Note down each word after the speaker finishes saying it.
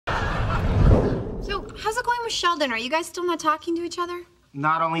How's it going with Sheldon? Are you guys still not talking to each other?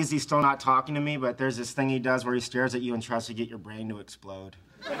 Not only is he still not talking to me, but there's this thing he does where he stares at you and tries to get your brain to explode.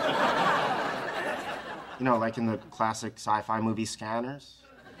 You know, like in the classic sci-fi movie Scanners.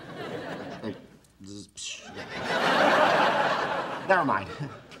 Like, never mind.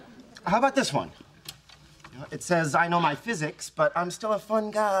 How about this one? It says, I know my physics, but I'm still a fun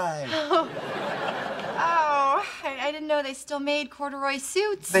guy. Oh, I didn't know they still made corduroy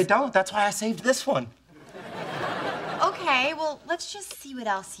suits. They don't. That's why I saved this one. Okay, well, let's just see what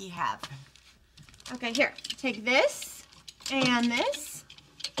else you have. Okay, here. Take this, and this,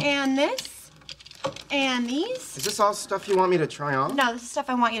 and this, and these. Is this all stuff you want me to try on? No, this is stuff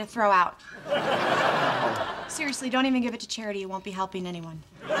I want you to throw out. Seriously, don't even give it to charity. It won't be helping anyone.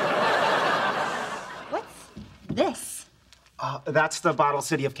 What's this? That's the Bottle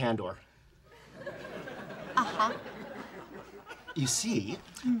City of Candor. Uh-huh. You see,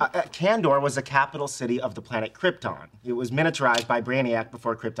 Candor was the capital city of the planet Krypton. It was miniaturized by Brainiac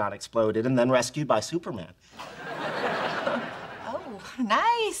before Krypton exploded and then rescued by Superman. Oh,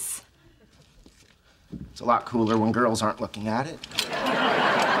 nice. It's a lot cooler when girls aren't looking at it.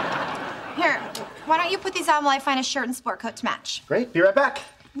 Here, why don't you put these on while I find a shirt and sport coat to match? Great, be right back.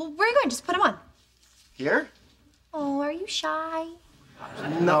 Well, where are you going? Just put them on. Here? Oh, are you shy?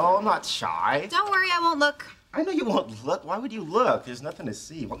 No, I'm not shy. Don't worry, I won't look. I know you won't look. Why would you look? There's nothing to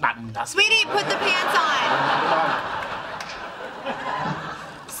see. Well, not nothing. Sweetie, put the pants on.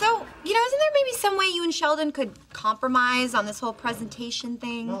 So, you know, isn't there maybe some way you and Sheldon could compromise on this whole presentation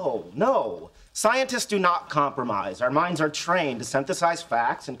thing? No. Scientists do not compromise. Our minds are trained to synthesize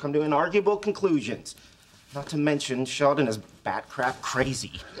facts and come to inarguable conclusions. Not to mention, Sheldon is bat-crap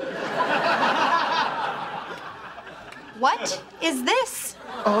crazy. What is this?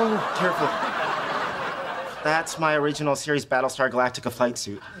 Oh, careful. That's my original series Battlestar Galactica flight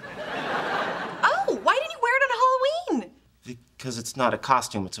suit. Oh, why didn't you wear it on Halloween? Because it's not a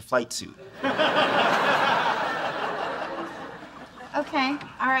costume, it's a flight suit. Okay,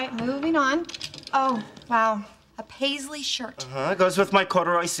 all right, moving on. Oh, wow, a paisley shirt. Goes with my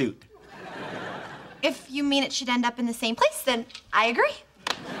corduroy suit. If you mean it should end up in the same place, then I agree.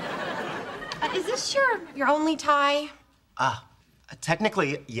 Is this your only tie?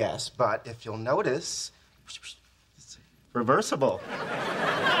 Technically, yes, but if you'll notice, it's reversible.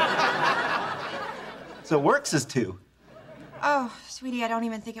 So it works as two. Oh, sweetie, I don't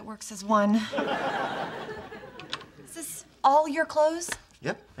even think it works as one. Is this all your clothes?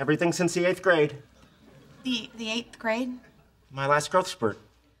 Yep, everything since the 8th grade. The 8th grade? My last growth spurt.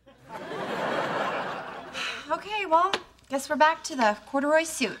 Okay, well, guess we're back to the corduroy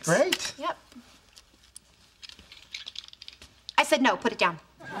suit. Great. Yep. I said no, put it down.